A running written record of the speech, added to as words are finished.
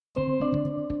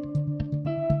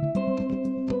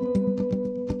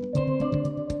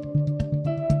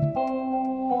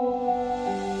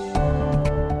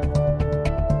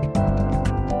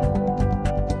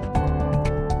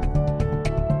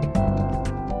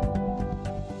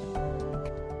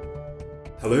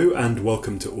Hello and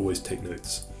welcome to Always Take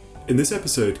Notes. In this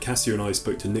episode, Cassia and I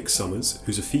spoke to Nick Summers,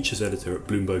 who's a features editor at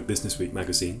Bloomberg Businessweek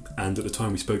magazine, and at the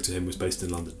time we spoke to him was based in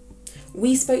London.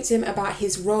 We spoke to him about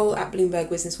his role at Bloomberg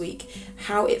Businessweek,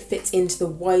 how it fits into the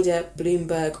wider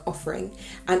Bloomberg offering,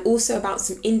 and also about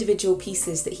some individual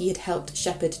pieces that he had helped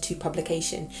shepherd to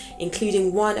publication,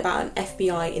 including one about an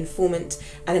FBI informant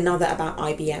and another about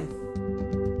IBM.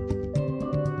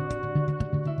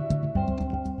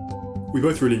 We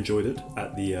both really enjoyed it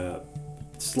at the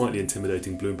slightly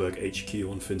intimidating Bloomberg HQ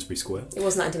on Finsbury Square. It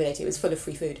wasn't intimidating, it was full of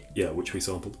free food. Yeah, which we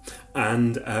sampled.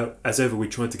 And as ever, we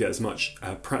tried to get as much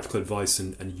practical advice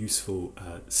and useful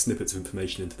snippets of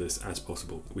information into this as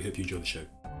possible. We hope you enjoy the show.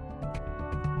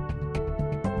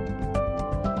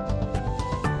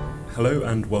 Hello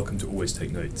and welcome to Always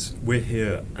Take Notes. We're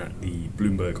here at the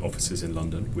Bloomberg offices in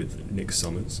London with Nick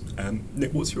Summers.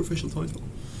 Nick, what's your official title?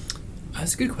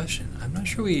 That's a good question. I'm not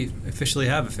sure we officially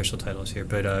have official titles here,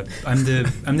 but I'm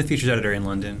the features editor in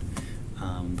London.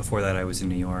 Before that, I was in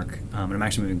New York, and I'm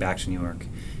actually moving back to New York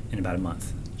in about a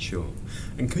month. Sure.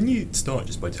 And can you start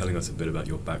just by telling us a bit about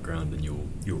your background and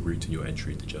your route and your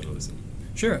entry into journalism?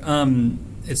 Sure.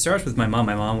 It starts with my mom.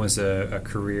 My mom was a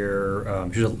career,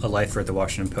 she was a lifer at the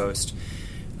Washington Post.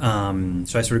 So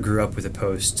I sort of grew up with the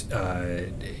Post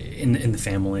in the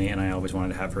family, and I always wanted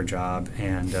to have her job.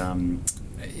 And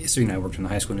so, I worked in the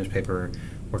high school newspaper,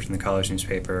 worked in the college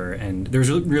newspaper, and there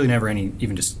was really never any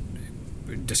even just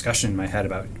discussion in my head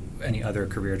about any other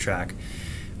career track.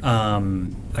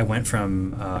 I went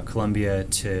from Columbia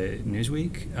to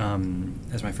Newsweek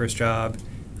as my first job.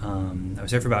 I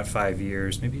was there for about 5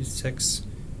 years, maybe 6,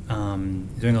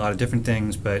 doing a lot of different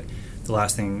things, but one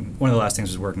of the last things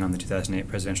was working on the 2008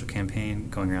 presidential campaign,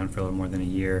 going around for a little more than a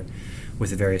year with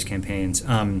the various campaigns.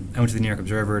 I went to the New York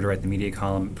Observer to write the media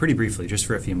column pretty briefly, just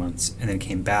for a few months, and then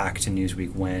came back to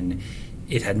Newsweek when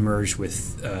it had merged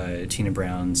with Tina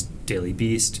Brown's Daily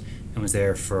Beast, and was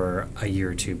there for a year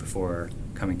or two before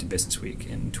coming to Businessweek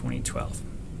in 2012.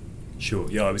 Sure.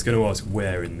 Yeah, I was going to ask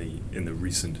where in the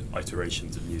recent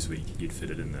iterations of Newsweek you'd fit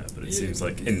it in there, but it seems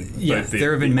like in both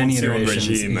there have been many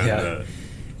iterations.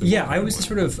 Yeah, I was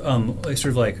sort of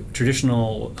like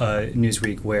traditional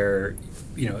Newsweek where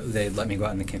they let me go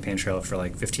out on the campaign trail for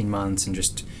like 15 months and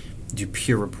just do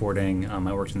pure reporting.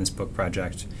 I worked on this book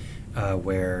project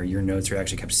where your notes are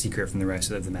actually kept secret from the rest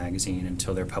of the magazine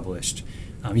until they're published.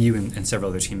 You and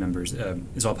several other team members,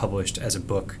 it's all published as a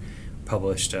book,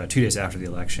 published 2 days after the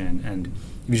election. And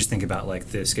if you just think about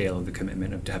like the scale of the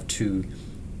commitment of to have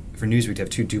for Newsweek to have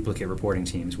 2 duplicate reporting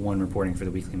teams, one reporting for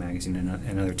the weekly magazine and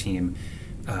another team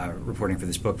reporting for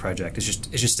this book project, it's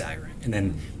just staggering. And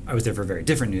then I was there for a very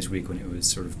different Newsweek when it was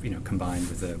sort of combined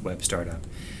with a web startup.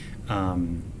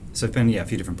 So I've been a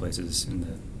few different places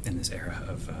in this era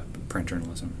of print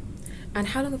journalism. And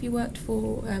how long have you worked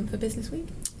for Businessweek?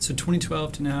 So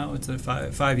 2012 to now, it's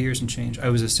 5 years and change. I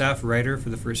was a staff writer for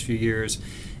the first few years,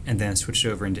 and then switched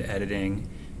over into editing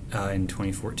in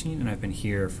 2014, and I've been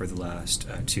here for the last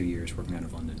 2 years working out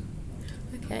of London.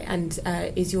 Okay, and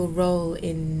is your role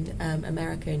in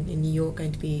America, in New York,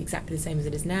 going to be exactly the same as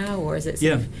it is now, or is it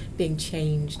sort of being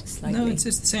changed slightly? No, it's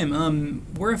the same.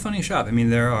 We're a funny shop. I mean,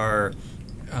 there are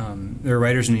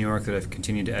writers in New York that have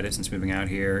continued to edit since moving out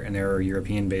here, and there are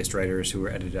European-based writers who are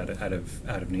edited out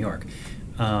of New York.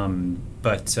 I've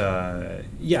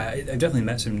definitely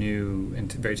met some new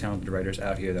and very talented writers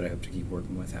out here that I hope to keep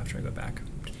working with after I go back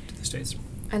to the States.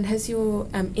 And has your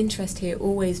interest here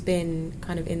always been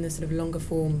kind of in the sort of longer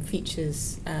form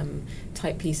features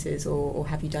type pieces, or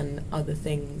have you done other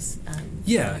things?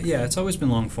 It's always been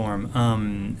long form.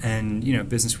 And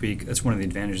Businessweek, that's one of the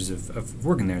advantages of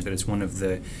working there, is that it's one of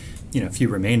the few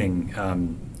remaining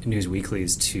news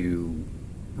weeklies to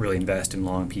really invest in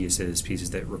long pieces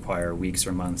that require weeks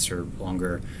or months or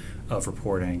longer of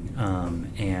reporting,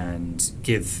 and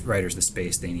give writers the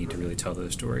space they need to really tell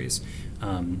those stories.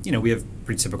 We have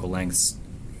pretty typical lengths,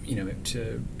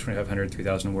 to 2,500,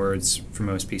 3,000 words for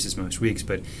most pieces, most weeks.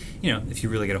 But, if you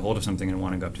really get a hold of something and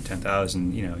want to go up to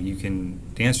 10,000,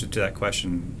 the answer to that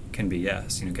question can be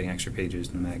yes. Getting extra pages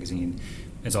in the magazine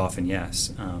is often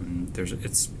yes. There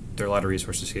are a lot of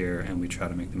resources here, and we try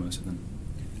to make the most of them.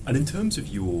 And in terms of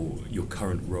your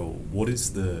current role,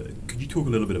 could you talk a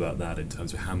little bit about that in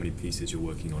terms of how many pieces you're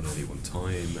working on at any one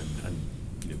time and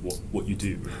what you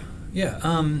do, really? Yeah,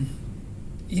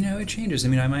 it changes. I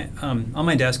mean, on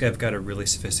my desk I've got a really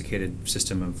sophisticated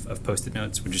system of Post-it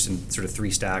notes, which is in sort of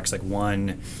 3 stacks. Like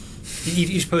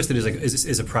each Post-it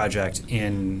is a project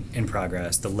in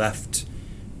progress. The left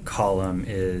column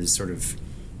is sort of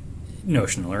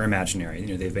notional or imaginary.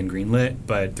 They've been greenlit,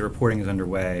 but the reporting is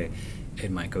underway. It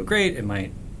might go great, it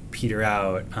might peter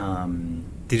out.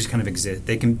 They just kind of exist.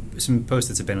 Some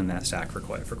Post-its have been on that stack for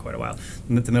quite a while.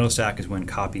 The middle stack is when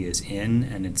copy is in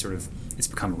and it's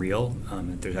become real.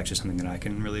 There's actually something that I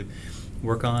can really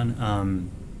work on.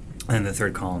 And the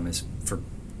third column is for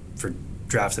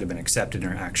drafts that have been accepted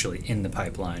and are actually in the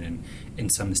pipeline and in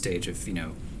some stage of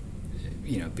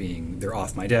being, they're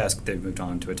off my desk, they've moved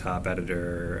on to a top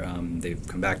editor, they've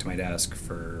come back to my desk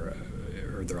or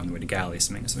they're on the way to galley,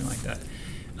 something like that.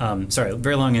 Sorry,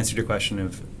 very long answer to your question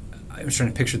of, I was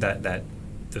trying to picture that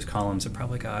those columns have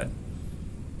probably got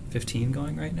 15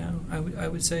 going right now, I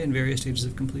would say, in various stages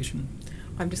of completion.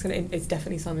 I'm just going to, it's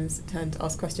definitely Simon's turn to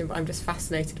ask a question, but I'm just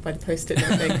fascinated by the Post-it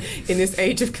note thing. In this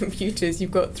age of computers,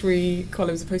 you've got 3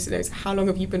 columns of Post-it notes. How long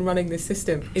have you been running this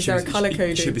system? Is there a colour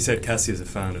coding? Should be said, Cassie is a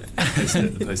fan of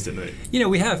the Post-it note.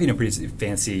 We have, pretty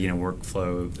fancy,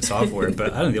 workflow software,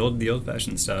 but I don't know, the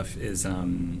old-fashioned stuff is,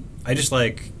 I just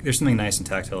like, there's something nice and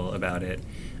tactile about it.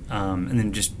 And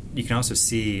then just, you can also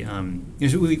see, we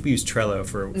use Trello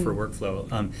for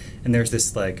workflow, and there's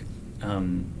this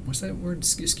what's that word?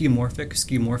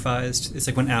 Skeuomorphized. It's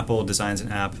like when Apple designs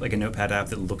an app, like a Notepad app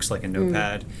that looks like a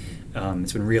Notepad.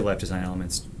 It's when real life design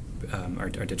elements are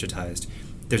digitized.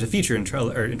 There's a feature in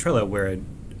Trello where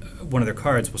one of their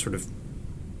cards will sort of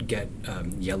get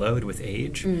yellowed with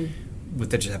age.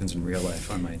 That just happens in real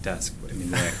life on my desk. I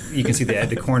mean, you can see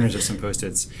the corners of some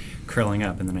Post-its curling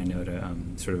up, and then I know to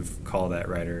sort of call that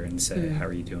writer and say, "How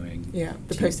are you doing?" Yeah,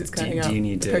 the Post-its curling up. Do you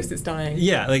need the Post-its dying?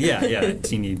 Yeah, yeah.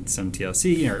 Do you need some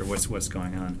TLC or what's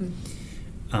going on?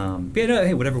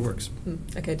 Hey, whatever works.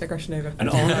 Okay, digression over. And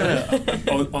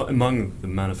among the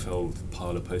manifold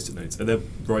pile of Post-it notes, are there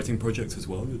writing projects as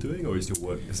well you're doing, or is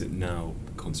it now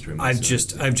concentrating? I've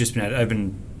just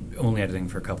been only editing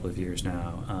for a couple of years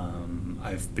now.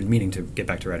 I've been meaning to get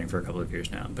back to writing for a couple of years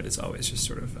now, but it's always just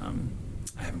sort of,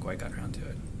 I haven't quite gotten around to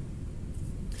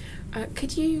it.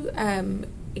 Could you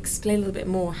explain a little bit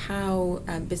more how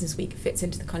Business Week fits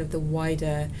into the kind of the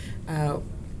wider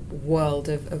world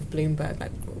of Bloomberg?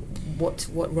 Like,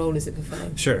 what role is it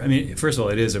fulfilling? Sure. I mean, first of all,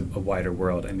 it is a wider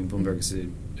world. I mean, Bloomberg is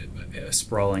a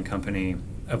sprawling company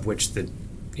of which the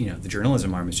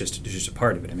journalism arm is just a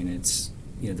part of it. I mean, it's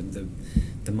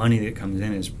the money that comes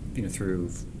in is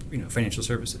through financial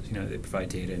services. They provide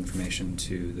data information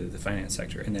to the finance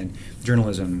sector, and then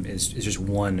journalism is just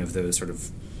one of those sort of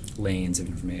lanes of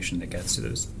information that gets to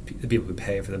the people who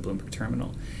pay for the Bloomberg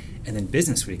terminal. And then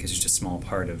Business Week is just a small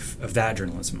part of that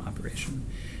journalism operation.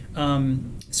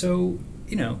 So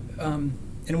in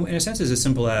a sense, it's as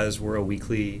simple as we're a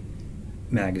weekly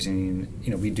magazine.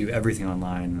 We do everything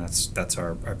online, and that's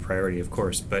our priority, of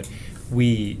course. But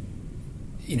we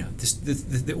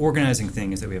the organizing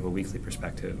thing is that we have a weekly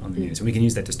perspective on the news, and we can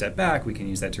use that to step back. We can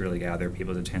use that to really gather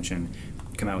people's attention,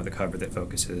 come out with a cover that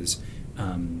focuses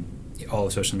all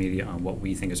of social media on what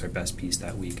we think is our best piece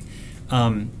that week.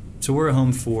 So we're a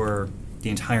home for the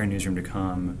entire newsroom to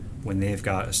come when they've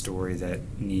got a story that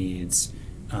needs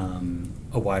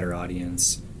a wider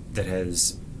audience, that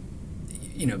has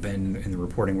been in the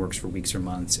reporting works for weeks or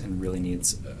months and really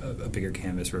needs a bigger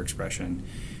canvas for expression.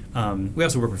 We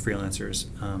also work with freelancers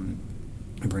and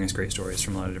bring us great stories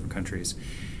from a lot of different countries.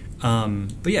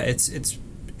 But yeah, it's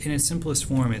in its simplest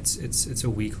form, it's a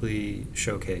weekly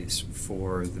showcase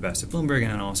for the best of Bloomberg,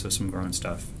 and also some of our own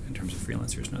stuff in terms of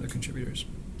freelancers and other contributors.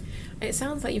 It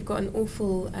sounds like you've got an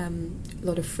awful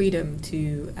lot of freedom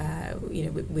to,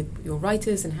 with your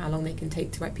writers and how long they can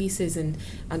take to write pieces, and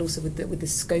also with the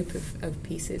scope of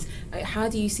pieces. How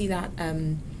do you see that?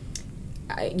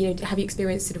 Have you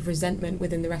experienced sort of resentment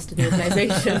within the rest of the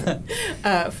organisation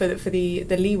for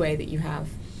the leeway that you have?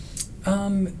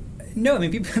 No, I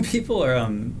mean, people are.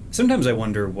 Sometimes I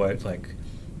wonder what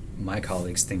my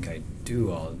colleagues think I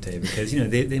do all day, because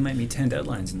they might meet 10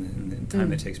 deadlines in the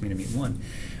time it takes me to meet one.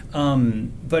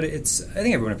 But I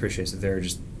think everyone appreciates that there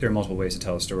are multiple ways to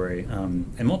tell a story,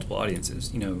 and multiple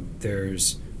audiences.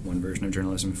 There's one version of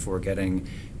journalism for getting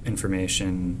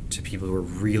information to people who are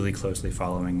really closely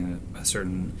following a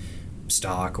certain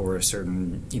stock or a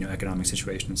certain economic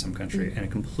situation in some country, and a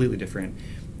completely different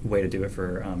way to do it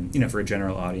for a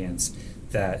general audience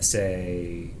that,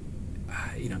 say,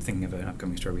 I'm thinking of an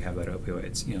upcoming story we have about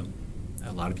opioids.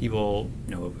 A lot of people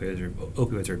know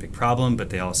opioids are a big problem, but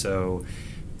they also,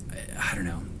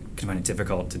 can find it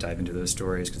difficult to dive into those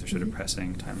stories because they're so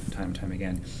depressing time and time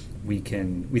again. We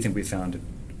think we found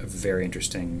a very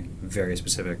interesting, very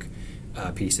specific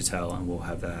piece to tell, and we'll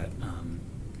have that.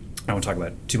 I won't talk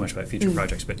too much about future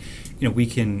projects, but we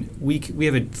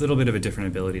have a little bit of a different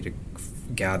ability to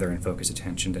gather and focus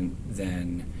attention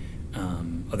than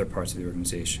other parts of the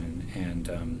organization, and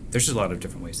there's just a lot of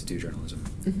different ways to do journalism,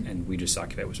 and we just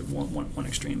occupy was one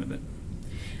extreme of it.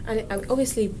 And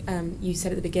obviously, you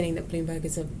said at the beginning that Bloomberg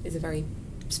is a very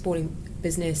sprawling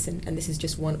business, and this is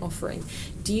just one offering.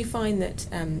 Do you find that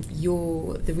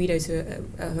the readers who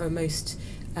are most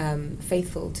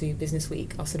faithful to Business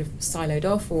Week are sort of siloed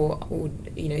off, or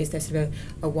is there sort of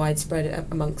a widespread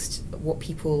amongst what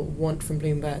people want from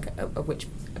Bloomberg, of which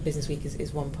Business Week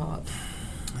is one part?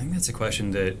 I think that's a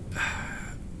question that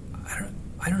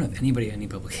I don't know if any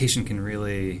publication can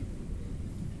really.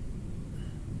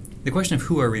 The question of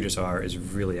who our readers are is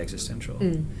really existential.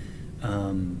 In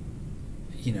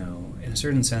a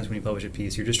certain sense, when you publish a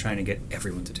piece, you're just trying to get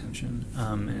everyone's attention,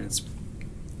 and it's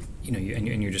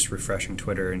and you're just refreshing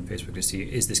Twitter and Facebook to see,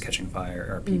 is this catching fire?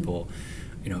 Are people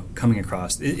coming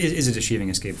across? Is it achieving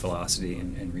escape velocity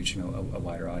and reaching a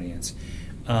wider audience?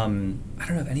 I don't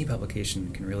know if any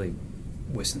publication can really,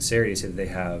 with sincerity, say that they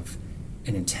have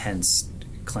an intense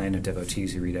clan of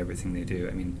devotees who read everything they do.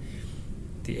 I mean,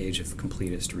 the age of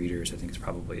completist readers, I think, is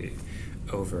probably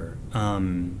over.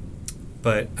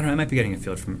 But I don't know. I might be getting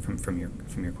afield from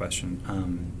your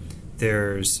question.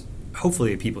 There's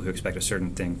hopefully people who expect a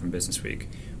certain thing from Business Week,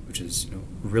 which is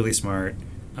really smart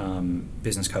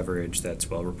business coverage that's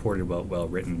well reported, well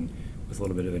written, with a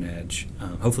little bit of an edge.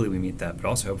 Hopefully we meet that, but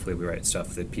also hopefully we write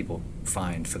stuff that people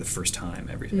find for the first time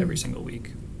every single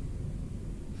week.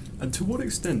 And to what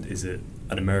extent is it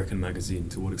an American magazine?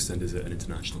 To what extent is it an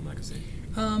international magazine?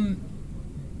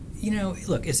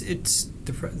 Look, it's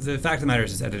the fact of the matter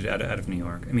is it's edited out of New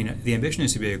York. I mean, the ambition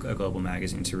is to be a global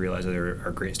magazine, to realize that there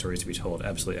are great stories to be told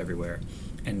absolutely everywhere.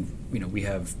 And,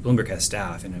 Bloomberg has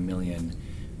staff in a million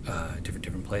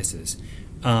different places.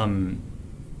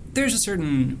 There's a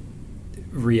certain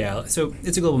reality. So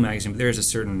it's a global magazine, but there is a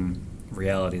certain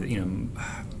reality that,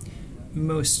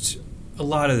 a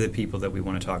lot of the people that we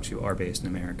want to talk to are based in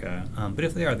America. But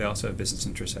if they are, they also have business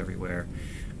interests everywhere.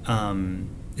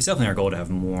 It's definitely our goal to have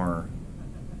more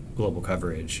global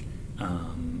coverage.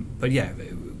 But yeah,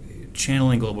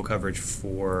 channeling global coverage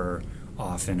for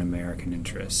often American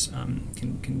interests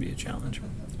can be a challenge.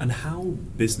 And how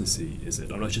businessy is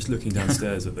it? I'm just looking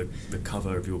downstairs at the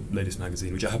cover of your latest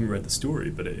magazine, which I haven't read the story,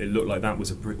 but it looked like that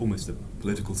was almost a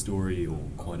political story, or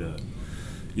quite a,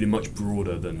 much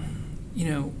broader than...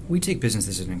 we take business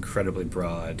as an incredibly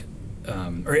broad...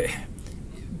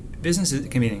 Business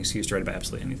can be an excuse to write about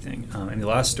absolutely anything. And the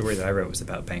last story that I wrote was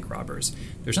about bank robbers.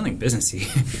 There's nothing businessy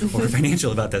or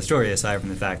financial about that story, aside from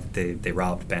the fact that they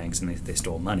robbed banks and they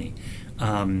stole money.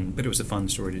 But it was a fun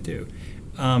story to do.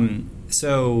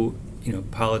 So,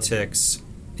 politics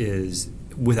is,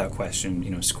 without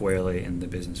question, squarely in the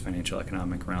business, financial,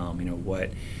 economic realm. What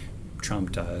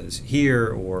Trump does here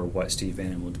or what Steve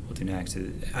Bannon will do next,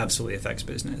 it absolutely affects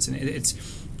business. And it's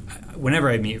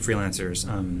whenever I meet freelancers,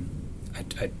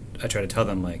 I try to tell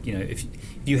them, if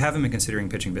you haven't been considering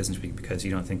pitching Business Week because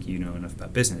you don't think you know enough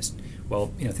about business,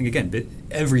 well, think again.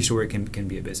 Every story can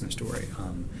be a business story.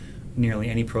 Nearly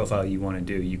any profile you want to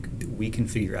do, we can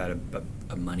figure out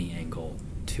a money angle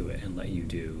to it and let you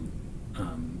do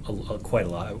quite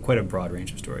a broad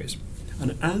range of stories.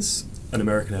 And as an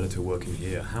American editor working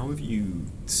here, how have you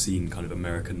seen kind of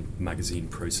American magazine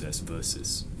process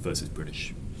versus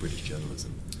British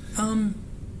journalism?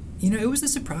 It was a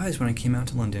surprise when I came out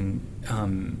to London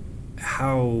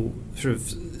how sort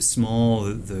of small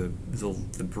the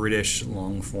British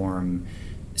long form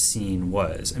scene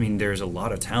was. I mean, there's a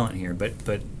lot of talent here, but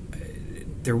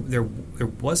there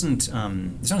wasn't.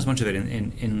 There's not as much of it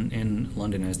in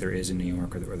London as there is in New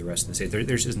York or the rest of the state. There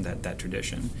just isn't that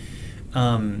tradition.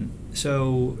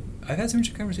 So I've had some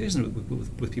interesting conversations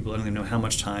with people. I don't even know how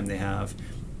much time they have.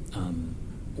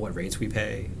 What rates we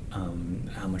pay,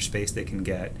 how much space they can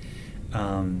get,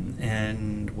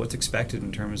 and what's expected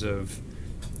in terms of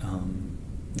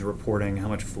the reporting, how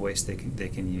much voice they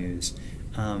can use.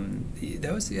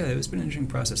 It's been an interesting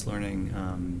process learning.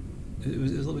 It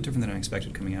was a little bit different than I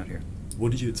expected coming out here.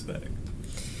 What did you expect?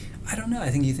 I don't know. I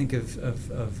think you think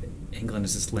of England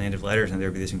as this land of letters, and there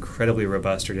would be this incredibly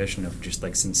robust tradition of just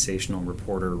sensational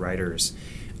reporter writers.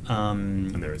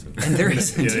 And there isn't. And there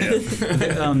isn't.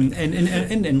 Yeah.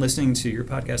 And listening to your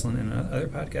podcast and other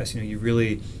podcasts, you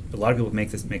really, a lot of people make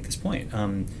this point.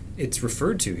 It's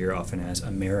referred to here often as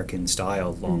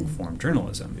American-style long-form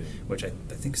journalism, which I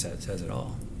think says it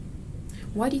all.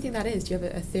 Why do you think that is? Do you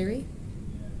have a theory?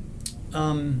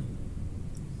 I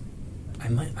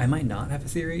might not have a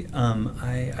theory.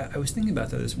 I was thinking about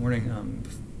that this morning,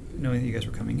 knowing that you guys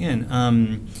were coming in.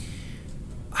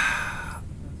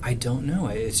 I don't know.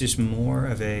 It's just more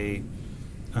of a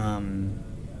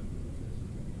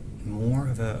more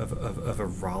of a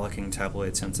rollicking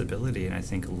tabloid sensibility, and I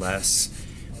think less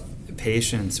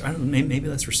patience. I don't know, maybe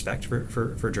less respect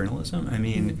for journalism. I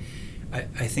mean, I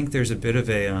think there's a bit of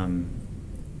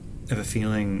a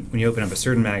feeling when you open up a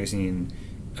certain magazine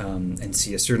and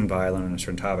see a certain byline on a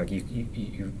certain topic,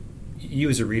 you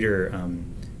as a reader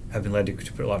have been led to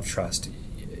put a lot of trust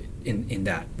in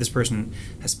that. This person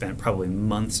has spent probably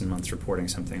months and months reporting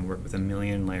something, worked with a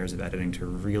million layers of editing to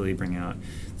really bring out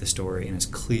the story in as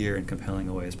clear and compelling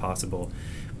a way as possible.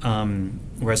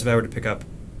 Whereas if I were to pick up,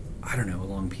 I don't know, a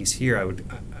long piece here, I would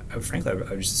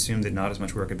just assume that not as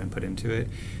much work had been put into it,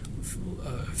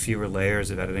 fewer layers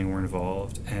of editing were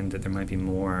involved, and that there might be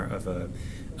more of a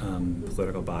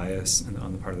political bias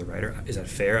on the part of the writer. Is that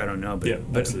fair? I don't know,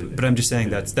 but I'm just saying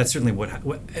that's certainly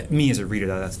what me as a reader,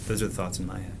 those are the thoughts in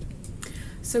my head.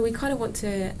 So we kind of want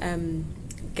to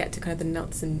get to kind of the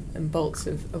nuts and bolts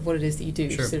of what it is that you do.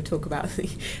 Sure. Sort of talk about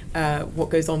what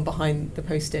goes on behind the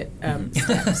post-it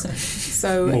steps.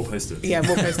 So more post-its. Yeah,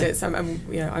 more post-its.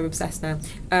 I'm obsessed now.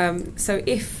 So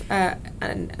if a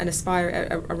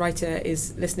writer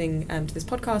is listening to this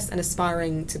podcast and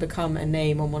aspiring to become a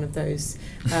name on one of those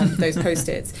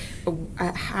post-its,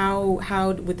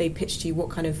 how would they pitch to you? What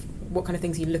kind of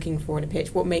things are you looking for in a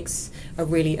pitch? What makes a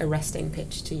really arresting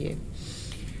pitch to you?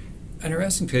 An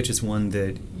arresting pitch is one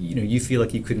that you feel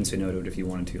like you couldn't say no to it if you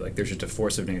wanted to. Like there's just a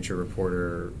force of nature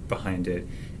reporter behind it,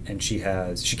 and she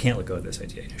can't let go of this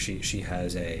idea. She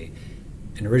has an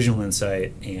original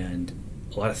insight and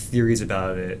a lot of theories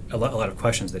about it, a lot of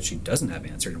questions that she doesn't have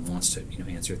answered and wants to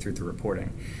answer through the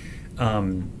reporting.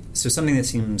 So something that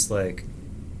seems like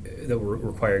that will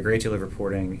require a great deal of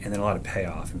reporting and then a lot of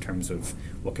payoff in terms of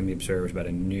what can be observed about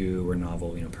a new or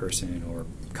novel person or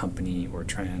company or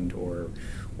trend or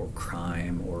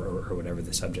crime or whatever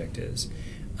the subject is,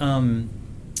 and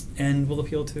will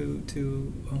appeal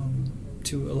to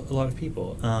a lot of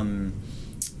people. I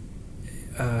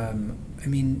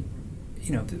mean,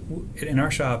 in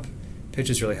our shop,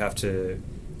 pitches really have to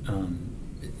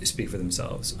speak for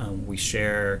themselves. We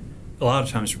share. A lot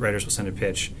of times, writers will send a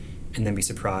pitch and then be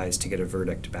surprised to get a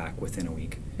verdict back within a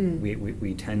week.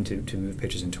 We tend to move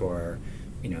pitches into our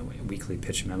weekly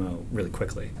pitch memo really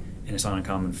quickly. And it's not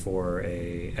uncommon for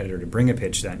a editor to bring a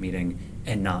pitch to that meeting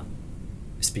and not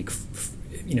speak.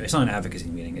 It's not an advocacy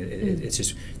meeting. It's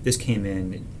just this came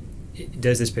in.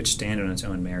 Does this pitch stand on its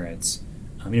own merits?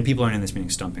 People aren't in this meeting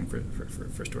stumping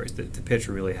for stories. The pitch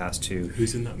really has to.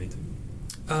 Who's in that meeting?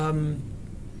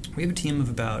 We have a team of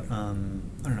about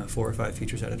 4 or 5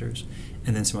 features editors,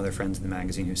 and then some other friends in the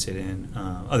magazine who sit in.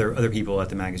 Other people at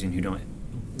the magazine who don't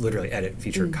literally edit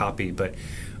feature copy, but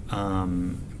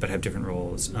have different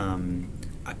roles.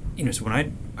 So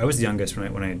when I was the youngest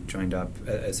when I joined up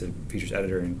as a features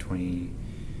editor in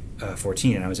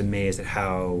 2014, and I was amazed at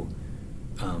how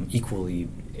equally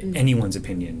anyone's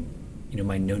opinion,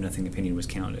 my know-nothing opinion was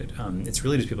counted. It's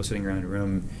really just people sitting around a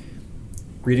room,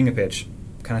 reading a pitch,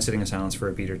 kind of sitting in silence for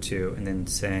a beat or two, and then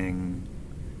saying,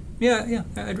 "Yeah,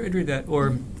 I'd read that,"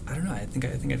 or I don't know. I think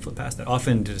I'd flip past that.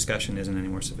 Often the discussion isn't any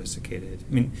more sophisticated.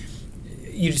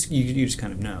 You just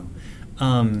kind of know.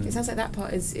 It sounds like that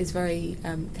part is very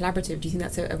collaborative. Do you think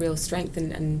that's a real strength,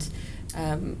 and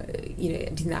do you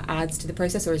think that adds to the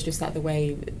process, or is just that the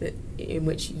way in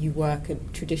which you work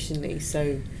traditionally?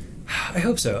 So, I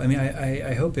hope so.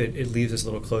 I hope it leaves us a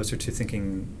little closer to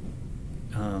thinking.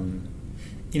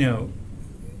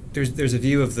 There's a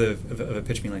view of a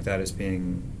pitch meeting like that as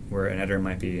being where an editor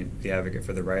might be the advocate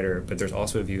for the writer, but there's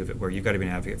also a view of it where you've got to be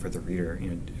an advocate for the reader.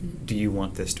 Do you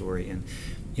want this story? And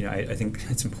I think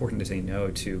it's important to say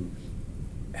no to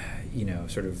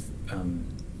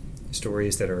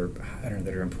stories that are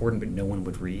important but no one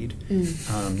would read. You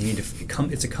need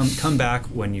to come back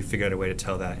when you figure out a way to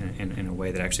tell that in a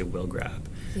way that actually will grab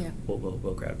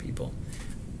will grab people.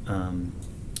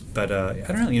 But I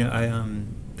don't know.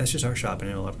 That's just our shop. I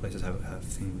know a lot of places have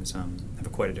things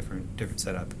have quite a different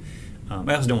setup.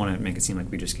 I also don't want to make it seem like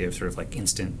we just give sort of like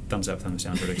instant thumbs up, thumbs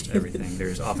down verdicts to everything.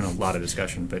 There's often a lot of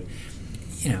discussion, but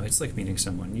it's like meeting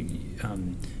someone.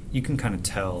 You can kind of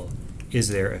tell, is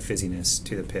there a fizziness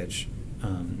to the pitch?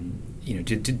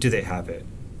 Do they have it,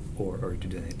 or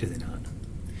do they not?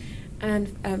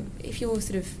 And if you're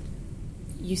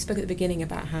you spoke at the beginning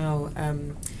about how,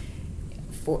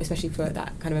 especially for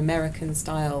that kind of American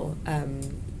style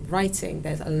writing,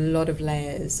 there's a lot of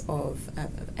layers of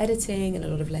editing and a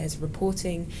lot of layers of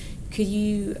reporting. Could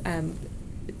you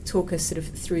talk us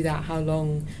through that, how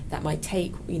long that might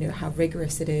take, how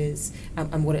rigorous it is,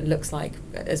 and what it looks like,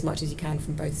 as much as you can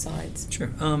from both sides? Sure.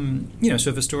 So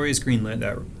if a story is greenlit,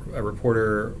 that a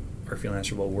reporter or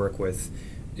freelancer will work with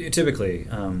typically,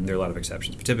 there are a lot of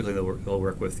exceptions, but typically they'll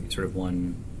work with sort of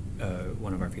one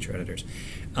of our feature editors.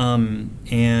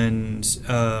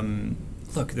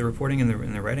 Look, the reporting and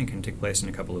the writing can take place in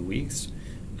a couple of weeks.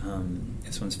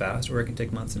 This one's fast, or it can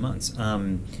take months and months.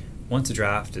 Once a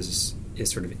draft is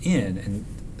sort of in, and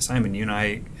Simon, you and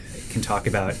I can talk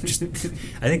about just, I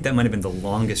think that might have been the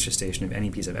longest gestation of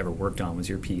any piece I've ever worked on, was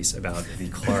your piece about the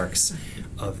clerks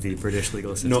of the British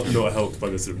legal system. Not helped by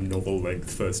the sort of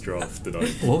novel-length first draft that I...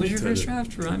 What was your first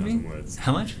draft? Remind me? 10,000 words.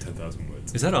 How much? 10,000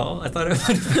 words. Is that all? I thought it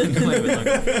might have been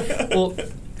longer. Well,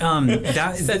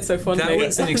 that said so fondly. That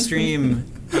was an extreme...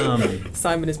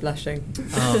 Simon is blushing.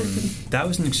 That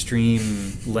was an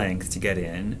extreme length to get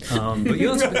in, but you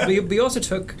also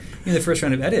took the first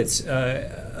round of edits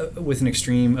with an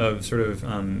extreme of sort of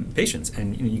patience,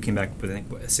 and you came back with, I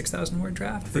think, a 6,000 word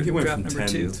draft. I think it went draft from number 10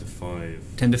 2. to 5.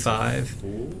 10 to 5.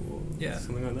 4, yeah,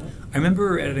 something like that. I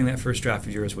remember editing that first draft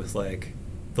of yours with like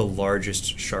the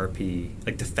largest Sharpie,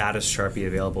 like the fattest Sharpie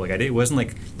available. Like it wasn't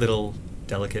like little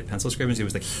delicate pencil scribblings. It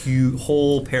was like huge,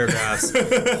 whole paragraphs,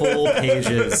 whole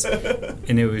pages,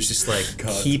 and it was just like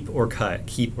keep or cut,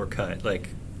 like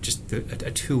just a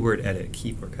 2-word edit,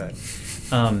 keep or cut.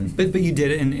 But you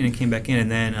did it, and it came back in, and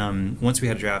then once we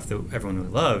had a draft that everyone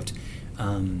really loved,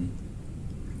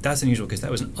 that's unusual because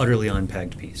that was an utterly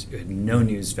unpegged piece. It had no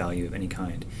news value of any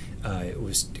kind.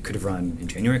 It could have run in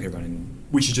January, it could have run in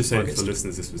We should just say August. for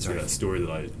listeners, this was a story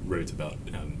that I wrote about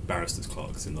barristers'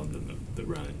 clerks in London that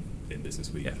ran in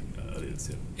Business Week earlier this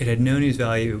year. It had no news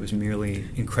value. It was merely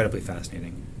incredibly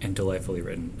fascinating and delightfully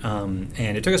written.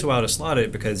 And it took us a while to slot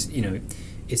it because,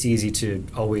 it's easy to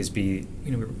always be,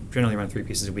 we generally run 3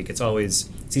 pieces a week. It's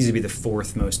easy to be the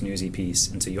 4th most newsy piece,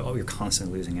 and so you're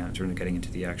constantly losing out in terms of getting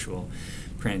into the actual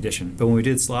print edition. But when we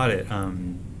did slot it,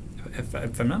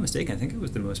 if I'm not mistaken, I think it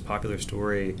was the most popular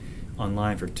story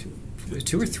online for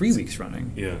 2 or 3 weeks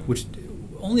running. Yeah. Which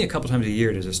only a couple times a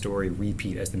year does a story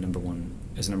repeat as the number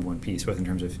one piece, both in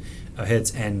terms of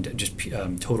hits and just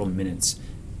total minutes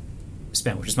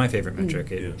spent, which is my favorite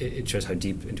metric. It shows how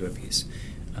deep into a piece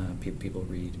people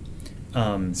read.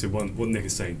 So what Nick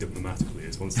is saying diplomatically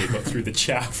is once they got through the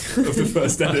chaff of the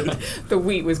first edit, the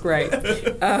wheat was great.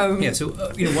 So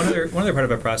one other part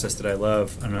of our process that I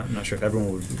love, I'm not sure if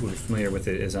everyone would be familiar with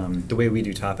it, is the way we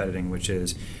do top editing, which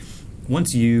is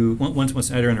once an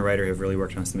editor and a writer have really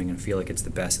worked on something and feel like it's the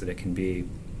best that it can be,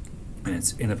 and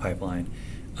it's in the pipeline,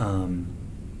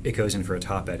 it goes in for a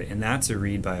top edit, and that's a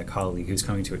read by a colleague who's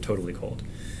coming to it totally cold,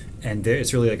 and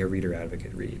it's really like a reader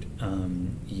advocate read.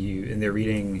 And they're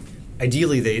reading.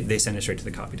 Ideally, they send it straight to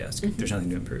the copy desk. Mm-hmm. There's nothing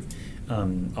to improve. A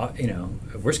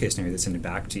worst case scenario, they send it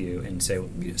back to you and say, well,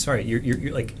 "Sorry,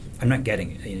 you're like, I'm not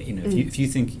getting it. If you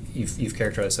think you've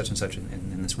characterized such and such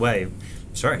in this way,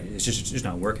 sorry, it's just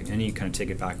not working." And you kind of take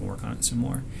it back and work on it some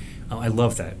more. I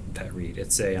love that read.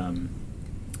 It's I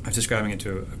was describing it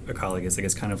to a colleague.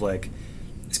 It's kind of like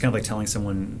telling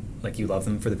someone like you love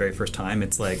them for the very first time.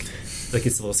 It's like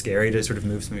it's a little scary to sort of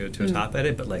move somebody to a top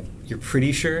edit, but like you're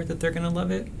pretty sure that they're going to love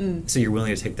it, so you're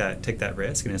willing to take that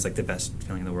risk, and it's like the best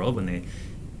feeling in the world when they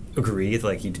agree that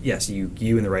like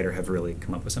you and the writer have really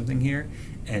come up with something here,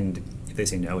 and if they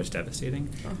say no, it's devastating.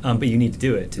 But you need to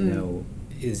do it to know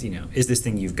is this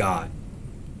thing you've got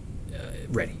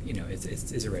ready?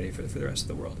 Is it ready for the rest of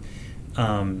the world?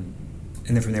 And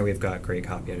then from there we've got great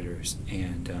copy editors,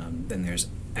 and then there's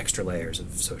extra layers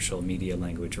of social media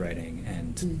language writing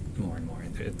and more and more.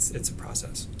 It's a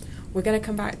process. We're going to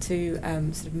come back to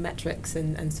sort of metrics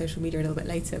and social media a little bit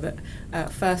later, but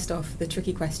first off, the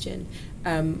tricky question.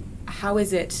 How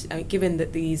is it, given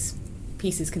that these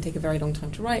pieces can take a very long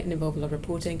time to write and involve a lot of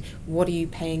reporting, what are you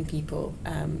paying people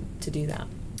to do that?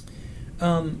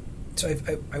 So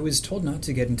I was told not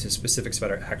to get into specifics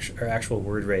about our actual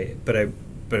word rate, but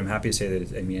I'm happy to say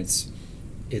that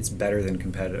it's better than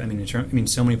competitive.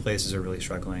 So many places are really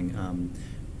struggling.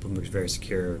 Bloomberg's very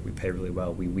secure. We pay really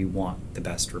well. We want the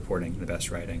best reporting, the best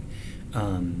writing,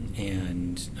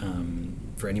 and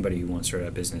for anybody who wants to start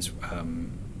a business,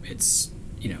 it's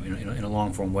in a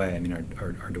long form way.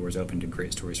 Our doors open to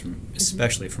great stories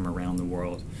especially from around the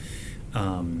world.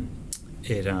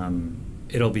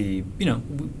 It'll be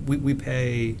we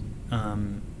pay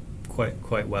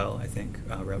quite well, I think,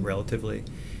 relatively,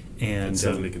 and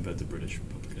certainly compared to British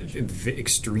publications.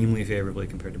 Extremely favorably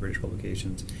compared to British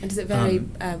publications. And does it vary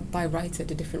by writer?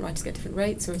 Do different writers get different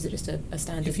rates, or is it just a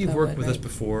standard? If you've worked with us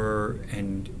before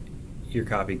and your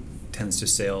copy tends to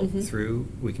sail through,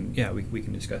 we can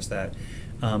discuss that.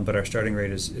 But our starting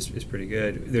rate is pretty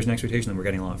good. There's an expectation that we're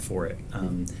getting a lot for it.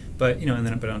 But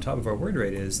on top of our word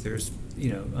rate there's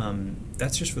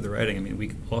that's just for the writing.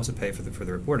 We also pay for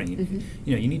the reporting.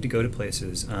 You need to go to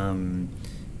places.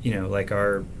 like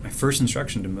my first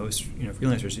instruction to most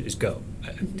freelancers is go,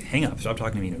 hang up, stop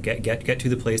talking to me. Get to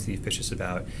the place that you've pitched us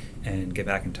about, and get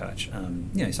back in touch.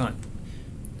 It's not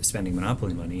spending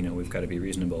monopoly money. We've got to be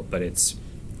reasonable, but it's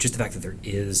just the fact that there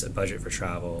is a budget for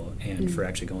travel and for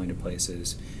actually going to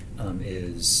places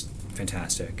is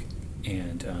fantastic,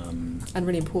 and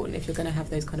really important if you're going to have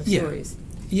those kind of stories.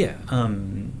 Yeah,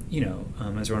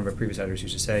 as one of our previous editors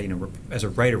used to say, as a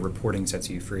writer, reporting sets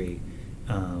you free.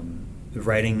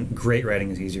 Great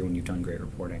writing is easier when you've done great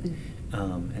reporting,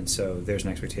 and so there's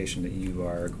an expectation that you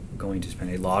are going to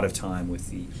spend a lot of time with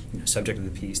the subject of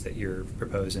the piece that you're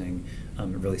proposing,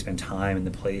 really spend time in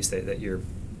the place that you're,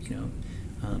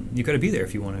 you've got to be there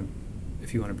if you want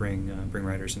to bring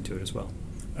writers into it as well.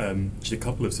 Just a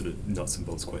couple of sort of nuts and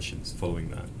bolts questions following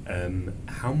that.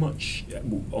 How much,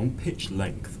 on pitch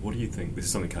length, what do you think, this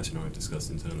is something Katia and I have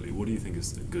discussed internally, what do you think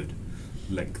is a good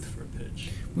length for a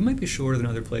pitch? We might be shorter than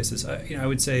other places. I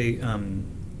would say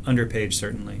under a page,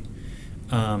 certainly.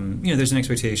 There's an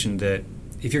expectation that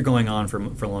if you're going on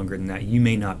for longer than that, you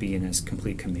may not be in as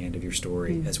complete command of your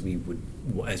story as we would,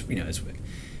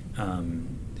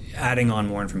 adding on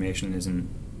more information isn't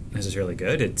necessarily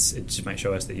good. It just might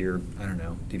show us that you don't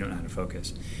know how to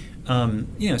focus. So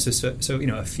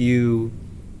a few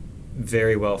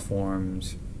very well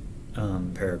formed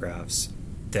paragraphs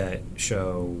that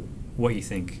show what you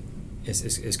think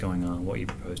is going on, what you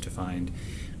propose to find,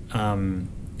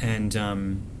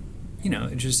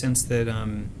 just sense that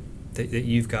that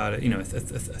you've got a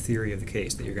theory of the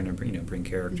case, that you're going to bring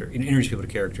character, introduce people to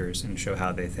characters and show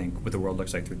how they think, what the world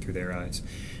looks like through their eyes.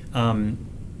 So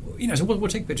we'll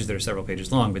take pitches that are several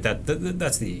pages long, but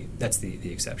that's the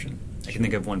exception. I can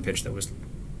think of one pitch that was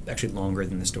actually longer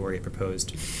than the story I proposed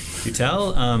to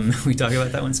tell. We talk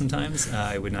about that one sometimes.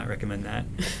 I would not recommend that.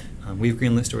 We've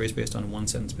greenlit stories based on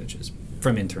one-sentence pitches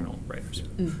from internal writers.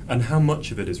 And how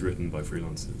much of it is written by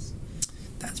freelancers?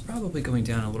 That's probably going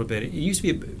down a little bit. It used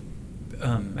to be,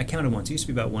 I counted once, it used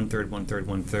to be about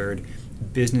one-third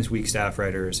Business Week staff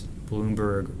writers,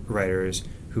 Bloomberg writers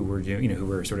who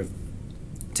were sort of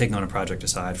taking on a project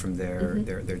aside from their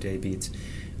day beats,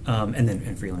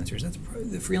 and freelancers.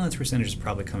 The freelance percentage is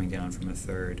probably coming down from a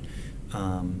third,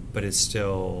 but it's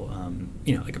still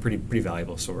like a pretty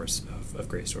valuable source of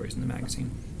great stories in the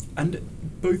magazine. And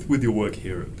both with your work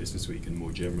here at Business Week and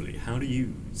more generally, how do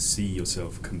you see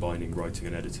yourself combining writing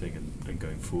and editing and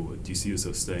going forward? Do you see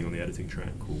yourself staying on the editing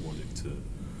track or wanting to?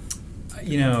 I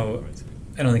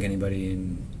don't think anybody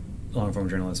in long-form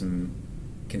journalism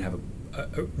can have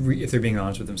if they're being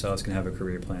honest with themselves, can have a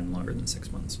career plan longer than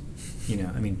 6 months.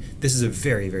 This is a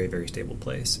very, very, very stable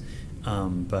place.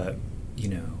 But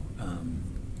the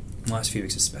last few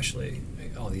weeks especially,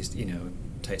 all these,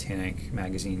 Titanic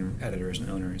magazine editors and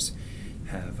owners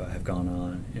have gone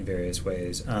on in various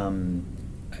ways. I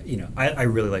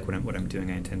really like what I'm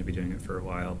doing. I intend to be doing it for a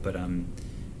while, but who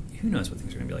knows what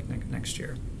things are going to be like next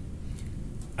year.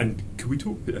 And could we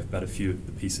talk about a few of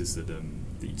the pieces that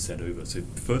you sent over? So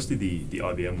firstly, the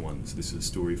IBM one. So this is a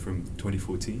story from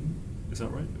 2014. Is that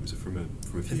right? Or was it from a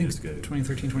few years ago?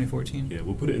 2013, 2014. Yeah,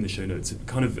 we'll put it in the show notes.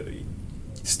 Kind of a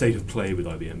state of play with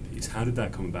IBM piece. How did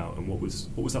that come about, and what was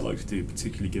that like to do,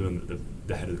 particularly given that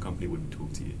the head of the company wouldn't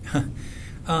talk to you?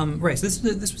 Right. So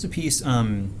this was a piece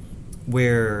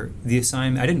where the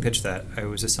assignment. I didn't pitch that. I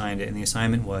was assigned it, and the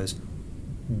assignment was,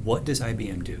 what does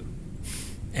IBM do?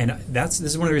 And this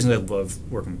is one of the reasons I love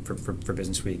working for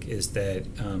Business Week, is that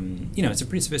it's a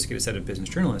pretty sophisticated set of business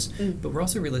journalists, but we're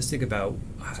also realistic about,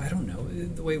 I don't know,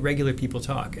 the way regular people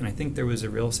talk. And I think there was a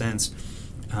real sense,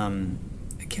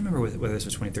 I can't remember whether this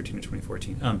was 2013 or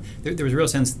 2014, there was a real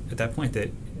sense at that point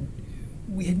that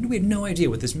we had no idea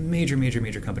what this major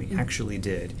company actually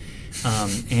did.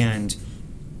 And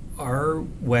our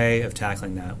way of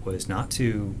tackling that was not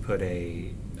to put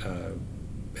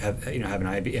have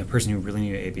a person who really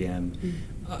knew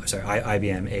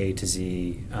IBM A to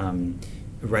Z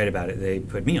write about it. They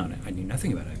put me on it. I knew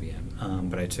nothing about IBM,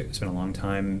 but I spent a long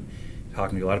time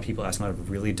talking to a lot of people, asking a lot of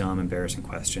really dumb, embarrassing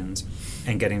questions,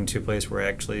 and getting to a place where I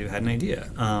actually had an idea.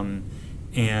 I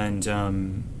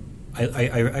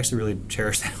actually really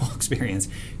cherished that whole experience,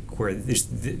 where there's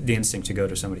the instinct to go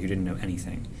to somebody who didn't know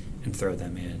anything and throw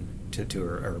them in to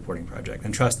a reporting project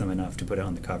and trust them enough to put it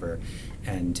on the cover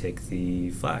and take the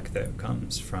flack that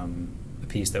comes from a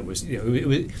piece that was,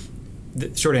 the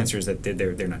short answer is that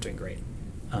they're not doing great.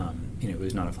 It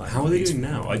was not a flack. How are they doing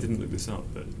now? I didn't look this up,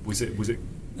 but was it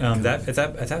at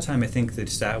that time, I think the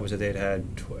stat was that they'd had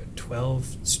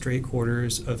 12 straight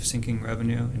quarters of sinking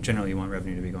revenue, and generally you want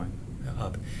revenue to be going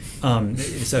up.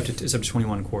 It's up to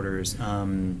 21 quarters.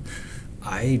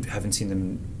 I haven't seen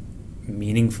them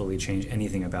meaningfully change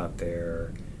anything about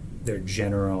their their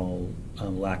general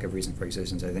lack of reason for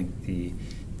existence. I think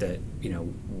that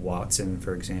Watson,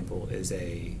 for example, is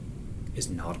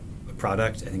not a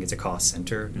product. I think it's a cost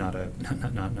center, not a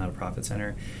profit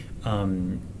center.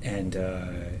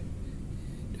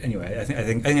 Anyway, I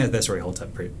think that story holds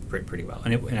up pretty well,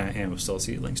 and we'll still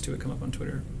see links to it come up on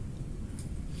Twitter.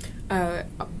 A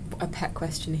pet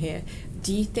question here.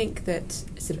 Do you think that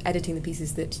sort of editing the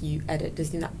pieces that you edit,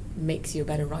 does you think that makes you a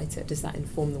better writer? Does that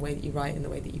inform the way that you write and the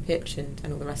way that you pitch and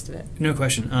all the rest of it? No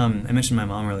question. I mentioned my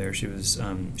mom earlier. She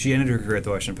ended her career at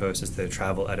the Washington Post as the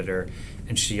travel editor,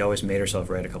 and she always made herself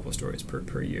write a couple of stories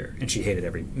per year, and she hated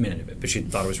every minute of it. But she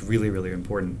thought it was really, really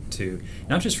important to,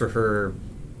 not just for her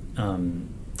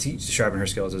to sharpen her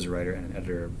skills as a writer and an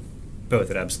editor,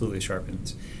 both. It absolutely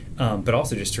sharpens. But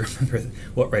also just to remember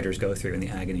what writers go through and the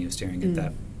agony of staring at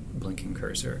that blinking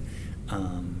cursor,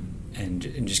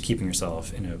 and just keeping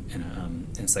yourself in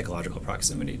a psychological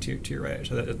proximity to your writer.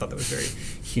 So I thought that was very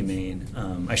humane.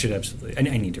 I should absolutely.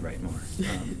 I need to write more.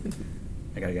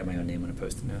 I got to get my own name on a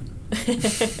Post-it note.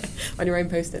 On your own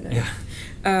Post-it note. Yeah.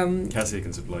 Cassie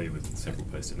can supply you with several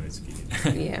Post-it notes if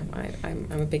you need. Yeah,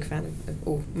 I'm a big fan of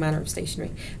all manner of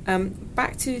stationery.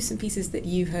 Back to some pieces that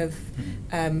you have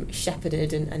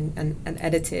shepherded and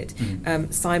edited.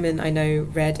 Simon, I know,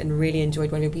 read and really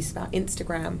enjoyed one of your pieces about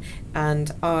Instagram,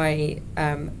 and I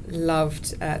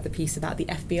loved the piece about the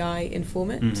FBI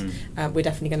informant. We're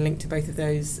definitely going to link to both of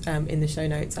those in the show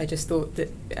notes. I just thought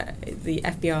that the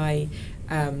FBI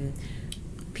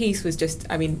piece was just,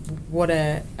 what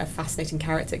a fascinating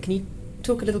character. Can you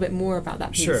talk a little bit more about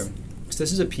that piece? Sure. So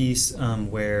this is a piece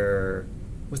where,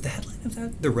 was the headline of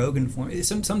that? The rogue informant?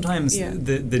 Sometimes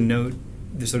the note,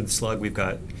 the sort of the slug we've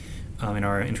got in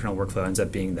our internal workflow ends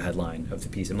up being the headline of the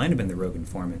piece. It might have been the rogue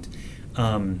informant.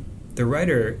 The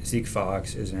writer, Zeke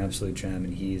Fox, is an absolute gem,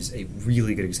 and he's a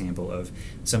really good example of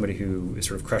somebody who is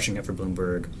sort of crushing it for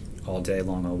Bloomberg all day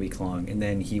long, all week long, and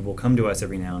then he will come to us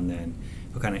every now and then.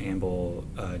 He'll kind of amble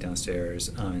downstairs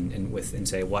and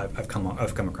say, "Well, I've come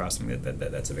across something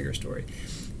that's a bigger story."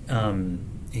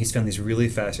 He's found these really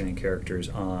fascinating characters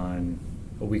on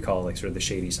what we call like sort of the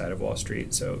shady side of Wall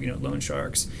Street. So loan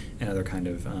sharks and other kind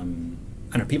of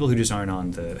people who just aren't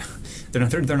on the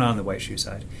they're not on the white shoe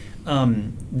side.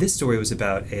 This story was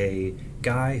about a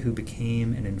guy who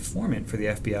became an informant for the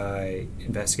FBI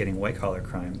investigating white collar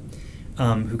crime,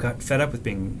 who got fed up with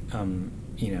being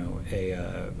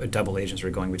a double agent sort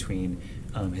of going between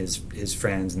his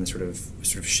friends in the sort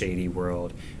of shady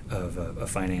world of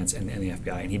finance and the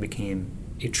FBI, and he became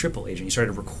a triple agent. He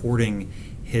started recording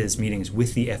his meetings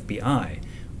with the FBI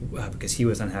because he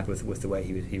was unhappy with the way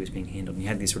he was being handled. And he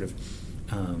had these sort of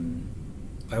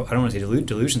I don't want to say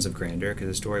delusions of grandeur, because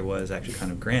the story was actually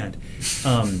kind of grand,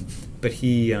 but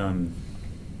he had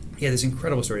this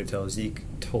incredible story to tell. Zeke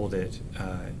told it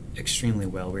extremely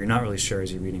well, where you're not really sure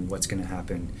as you're reading what's going to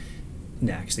happen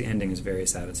next. The ending is very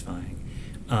satisfying.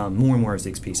 More and more of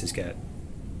Zeke's pieces get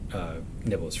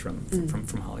nibbles from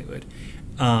Hollywood.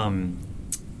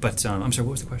 But I'm sorry,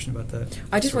 what was the question about that?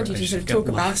 I just wanted you to sort of talk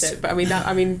about it, but I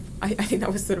think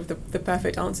that was sort of the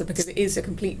perfect answer, because it is a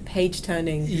complete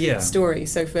page-turning story.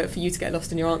 So for you to get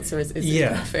lost in your answer is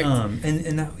perfect.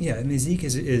 Zeke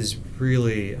is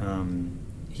really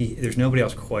there's nobody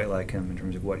else quite like him in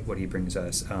terms of what he brings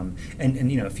us.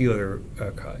 And a few other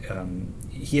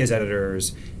he has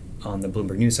editors on the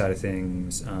Bloomberg News side of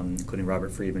things, including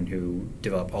Robert Friedman, who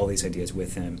developed all these ideas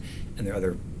with him, and there are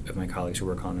other of my colleagues who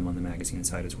work on them on the magazine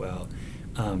side as well.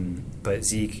 But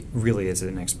Zeke really is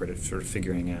an expert at sort of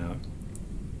figuring out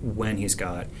when his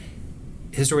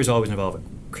stories always involve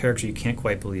a character you can't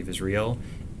quite believe is real,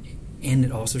 and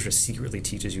it also sort of secretly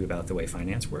teaches you about the way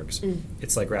finance works.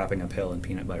 It's like wrapping a pill in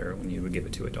peanut butter when you would give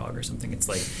it to a dog or something. It's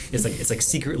like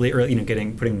secretly, or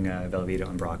putting Velveeta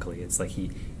on broccoli. It's like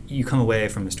you come away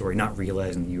from a story not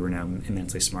realizing that you are now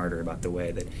immensely smarter about the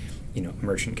way that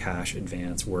merchant cash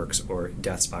advance works, or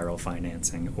death spiral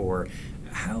financing, or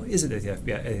how is it that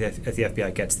the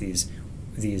FBI gets these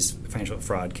financial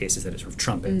fraud cases that it sort of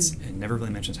trumpets and never really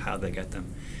mentions how they get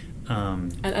them.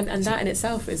 And that in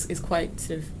itself is quite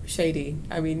sort of shady.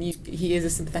 He is a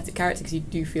sympathetic character, because you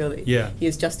do feel that he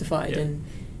is justified.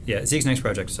 Zeke's next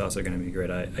project is also going to be great.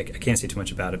 I can't say too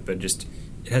much about it, but just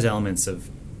it has elements of.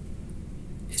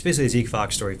 It's basically a Zeke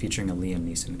Fox story featuring a Liam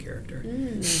Neeson character.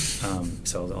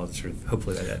 So I'll sort of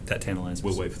hopefully that tantalizes.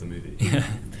 We'll wait for the movie. Yeah.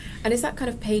 And is that kind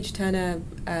of page turner,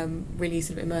 really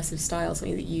sort of immersive style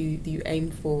something that you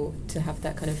aim for, to have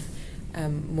that kind of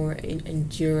more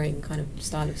enduring kind of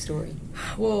style of story?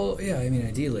 Well, yeah.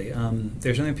 Ideally,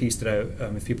 there's another piece that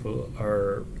if people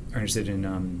are interested in,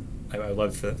 I would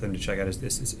love for them to check out.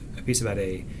 Is a piece about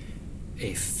a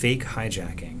a fake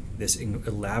hijacking, this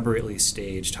elaborately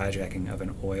staged hijacking of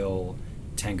an oil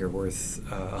tanker worth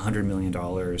 $100 million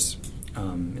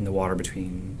in the water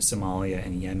between Somalia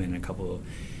and Yemen a couple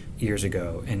years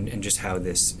ago, and just how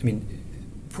this, I mean,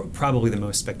 probably the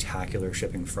most spectacular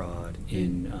shipping fraud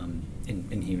in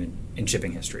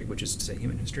shipping history, which is to say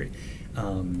human history,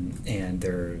 and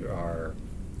there are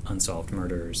unsolved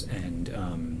murders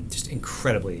and just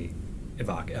incredibly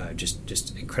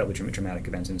just incredibly dramatic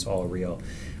events, and it's all real.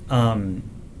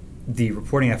 The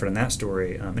reporting effort on that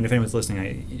story, and if anyone's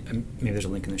listening, maybe there's a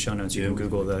link in the show notes. You can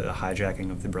Google the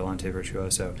hijacking of the Brillante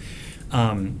Virtuoso.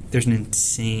 There's an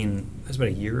insane. There's about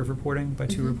a year of reporting by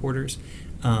two reporters,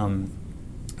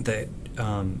 that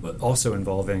also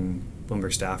involving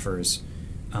Bloomberg staffers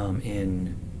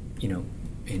in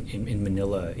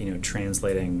Manila,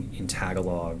 translating in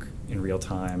Tagalog in real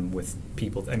time with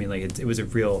people. I mean, like it was a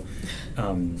real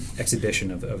exhibition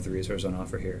of the resources on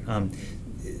offer here.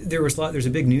 There's a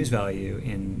big news value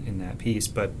in that piece,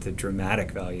 but the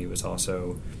dramatic value was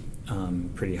also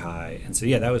pretty high. And so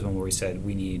that was one where we said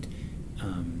we need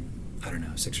 6,000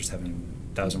 or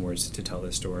 7,000 words to tell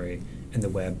this story, and the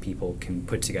web people can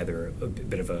put together a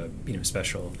bit of a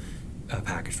special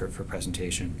package for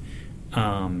presentation.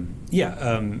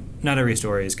 Not every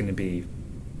story is going to be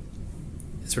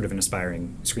sort of an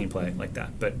aspiring screenplay like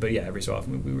that, but every so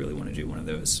often we really want to do one of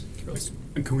those.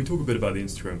 And can we talk a bit about the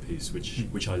Instagram piece,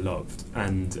 which I loved?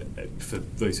 And for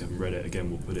those who haven't read it, again,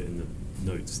 we'll put it in the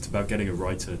notes. It's about getting a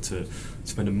writer to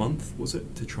spend a month, was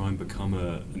it, to try and become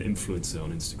an influencer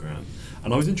on Instagram.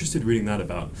 And I was interested reading that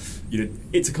about,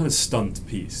 it's a kind of stunt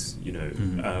piece,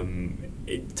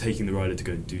 taking the writer to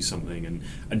go and do something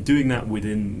and doing that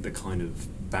within the kind of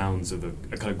bounds of a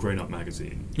kind of grown-up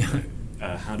magazine.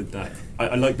 How did that...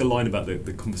 I like the line about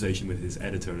the conversation with his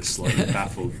editor and a slightly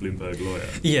baffled Bloomberg lawyer.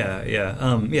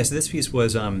 So this piece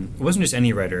was... it wasn't just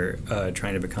any writer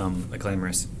trying to become a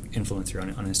glamorous influencer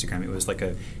on Instagram. It was like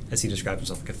as he described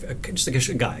himself, just like a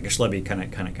schlubby kind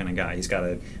of guy. He's got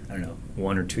a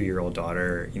 1 or 2 year old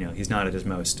daughter. He's not at his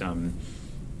most...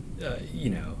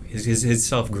 his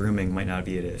self-grooming might not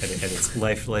be at its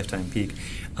lifetime peak.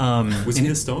 Was he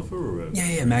a staffer? Or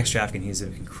Yeah, Max Jafkin. He's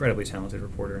an incredibly talented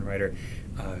reporter and writer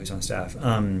who's on staff.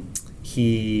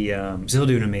 He'll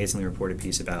do an amazingly reported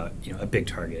piece about a big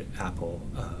target, Apple,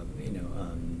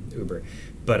 Uber,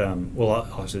 but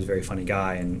also is a very funny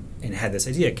guy and had this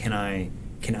idea: can I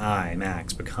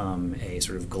Max become a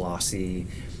sort of glossy,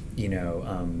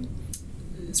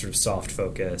 sort of soft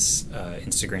focus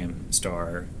Instagram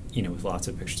star, with lots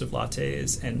of pictures of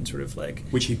lattes and sort of like...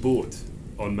 Which he bought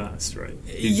en masse, right?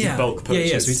 He bulk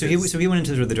purchased. So he went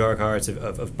into sort of the dark arts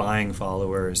of buying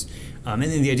followers. And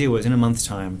then the idea was, in a month's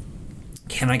time,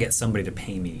 can I get somebody to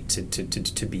pay me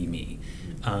to be me?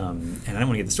 And I don't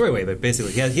want to give the story away, but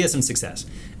basically he has some success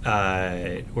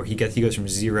where he goes from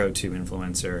zero to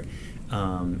influencer,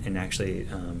 and actually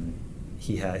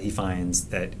he finds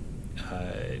that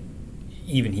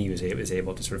even he was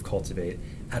able to sort of cultivate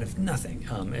out of nothing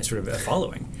a sort of a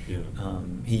following.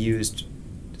 He used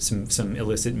some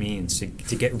illicit means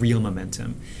to get real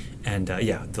momentum, and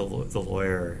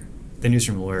the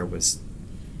newsroom lawyer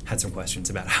had some questions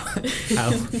about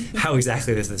how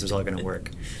exactly this was all going to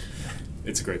work.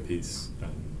 It's a great piece.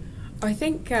 I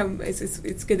think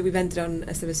it's good that we've ended on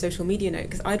a sort of social media note,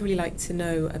 because I'd really like to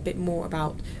know a bit more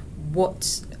about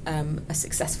what a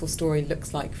successful story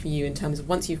looks like for you in terms of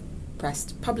once you've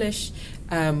pressed publish,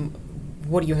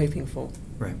 what are you hoping for?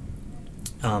 Right.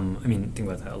 Think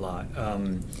about that a lot.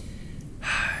 And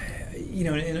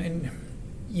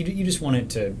you just want it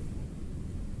to...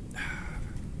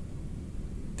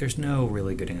 There's no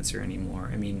really good answer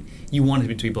anymore. You want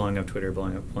it to be blowing up Twitter,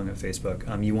 blowing up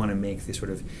Facebook. You want to make these sort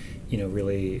of,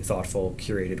 really thoughtful,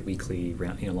 curated weekly,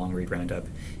 long read roundup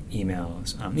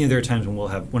emails. There are times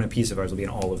when a piece of ours will be in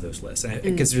all of those lists. And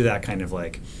I consider that kind of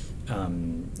like,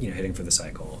 hitting for the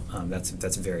cycle.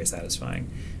 That's very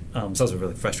satisfying. It's also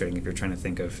really frustrating if you're trying to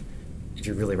think of, if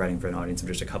you're really writing for an audience of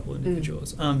just a couple of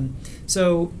individuals.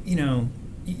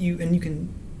 You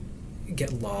can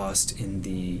get lost in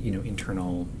the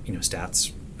internal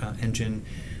stats engine,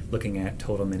 looking at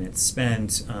total minutes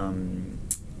spent,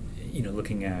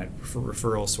 looking at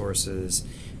referral sources.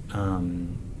 I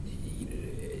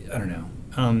don't know.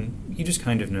 You just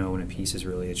kind of know when a piece has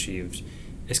really achieved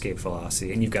escape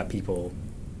velocity, and you've got people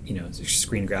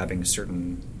screen grabbing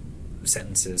certain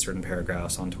sentences, certain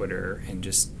paragraphs on Twitter, and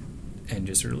just and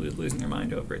just sort of losing their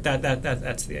mind over it.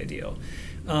 That's the ideal.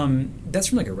 That's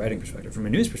from like a writing perspective. From a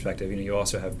news perspective, you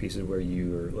also have pieces where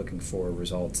you are looking for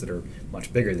results that are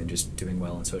much bigger than just doing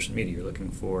well on social media. You're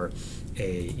looking for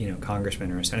a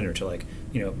congressman or a senator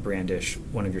to brandish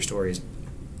one of your stories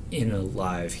in a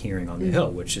live hearing on the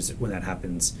Hill, which is when that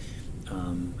happens.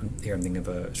 Here I'm thinking of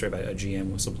a story about a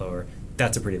GM whistleblower.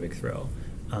 That's a pretty big thrill.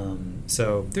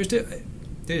 So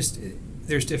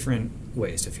there's different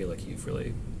ways to feel like you've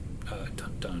really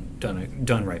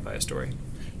done right by a story.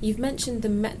 You've mentioned the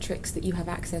metrics that you have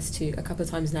access to a couple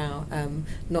of times now,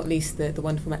 not least the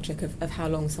wonderful metric of how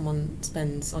long someone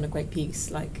spends on a great piece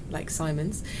like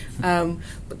Simon's.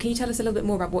 But can you tell us a little bit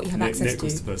more about what you have access Nick to?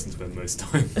 was the person who spent the most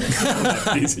time on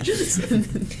that piece, I should say.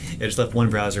 I just left one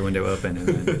browser window open.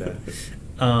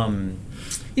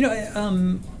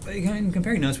 In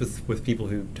comparing notes with people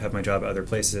who have my job at other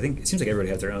places, I think it seems like everybody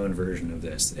has their own version of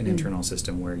this, an internal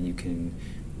system where you can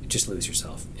just lose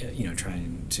yourself,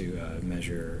 trying to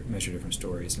measure different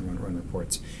stories and run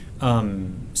reports.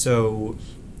 So,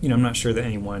 I'm not sure that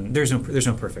there's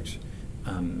no perfect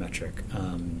metric.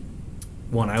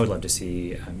 One I would love to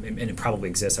see, and it probably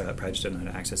exists, I probably just don't know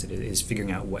how to access it, is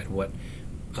figuring out what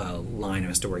line of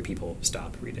a story people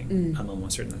stop reading on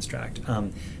a certain extract.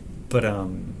 But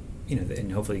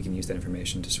and hopefully you can use that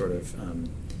information to sort of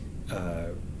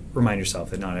remind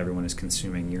yourself that not everyone is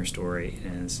consuming your story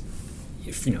as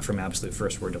from absolute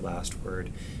first word to last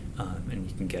word, and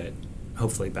you can get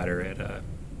hopefully better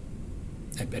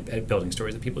at building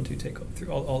stories that people do take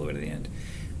through all the way to the end.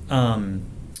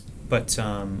 But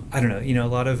I don't know. A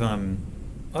lot of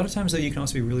times though, you can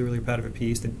also be really, really proud of a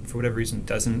piece that for whatever reason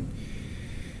doesn't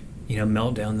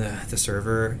melt down the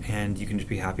server, and you can just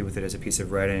be happy with it as a piece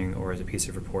of writing or as a piece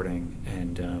of reporting.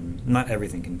 And not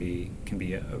everything can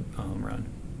be a home run.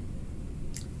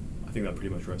 I think that pretty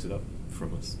much wraps it up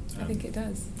from us. I think it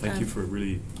does. Thank you for a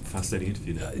really fascinating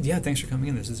interview. Yeah, thanks for coming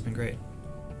in. This has been great.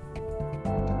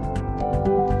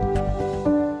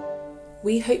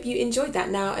 We hope you enjoyed that.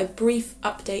 Now, a brief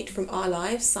update from our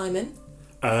lives. Simon?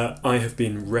 I have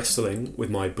been wrestling with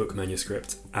my book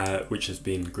manuscript, which has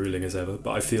been grueling as ever,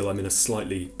 but I feel I'm in a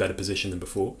slightly better position than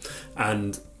before.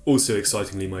 And also,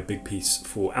 excitingly, my big piece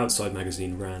for Outside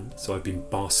Magazine ran, so I've been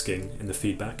basking in the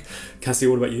feedback. Cassie,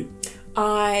 what about you?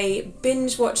 I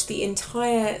binge-watched the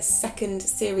entire second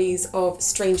series of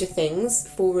Stranger Things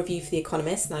for review for The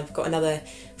Economist, and I've got another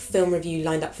film review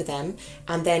lined up for them.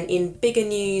 And then in bigger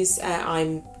news,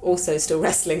 I'm also still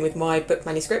wrestling with my book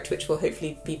manuscript, which will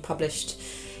hopefully be published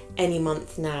any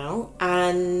month now.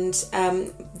 And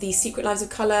The Secret Lives of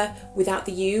Colour Without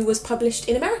the U was published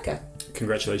in America.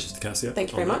 Congratulations to Cassia.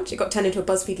 Thank you very much. It got turned into a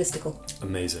BuzzFeed listicle.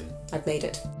 Amazing. I've made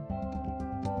it.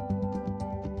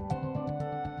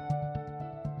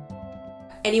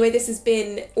 Anyway, this has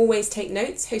been Always Take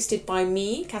Notes, hosted by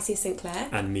me, Cassia Sinclair.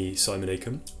 And me, Simon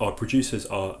Acomb. Our producers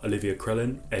are Olivia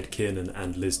Krellin, Ed Kiernan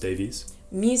and Liz Davies.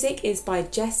 Music is by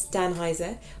Jess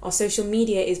Danheiser. Our social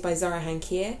media is by Zara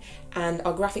Hankier. And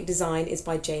our graphic design is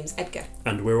by James Edgar.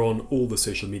 And we're on all the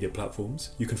social media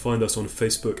platforms. You can find us on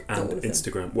Facebook and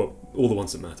Instagram. Well, all the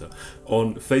ones that matter.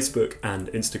 On Facebook and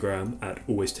Instagram at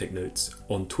Always Take Notes.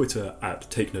 On Twitter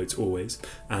at Take Notes Always.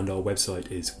 And our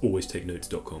website is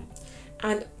alwaystakenotes.com.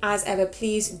 And as ever,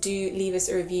 please do leave us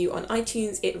a review on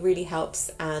iTunes. It really helps,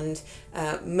 and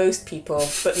most people,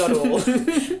 but not all,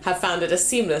 have found it a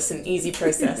seamless and easy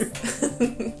process.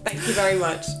 Thank you very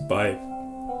much. Bye.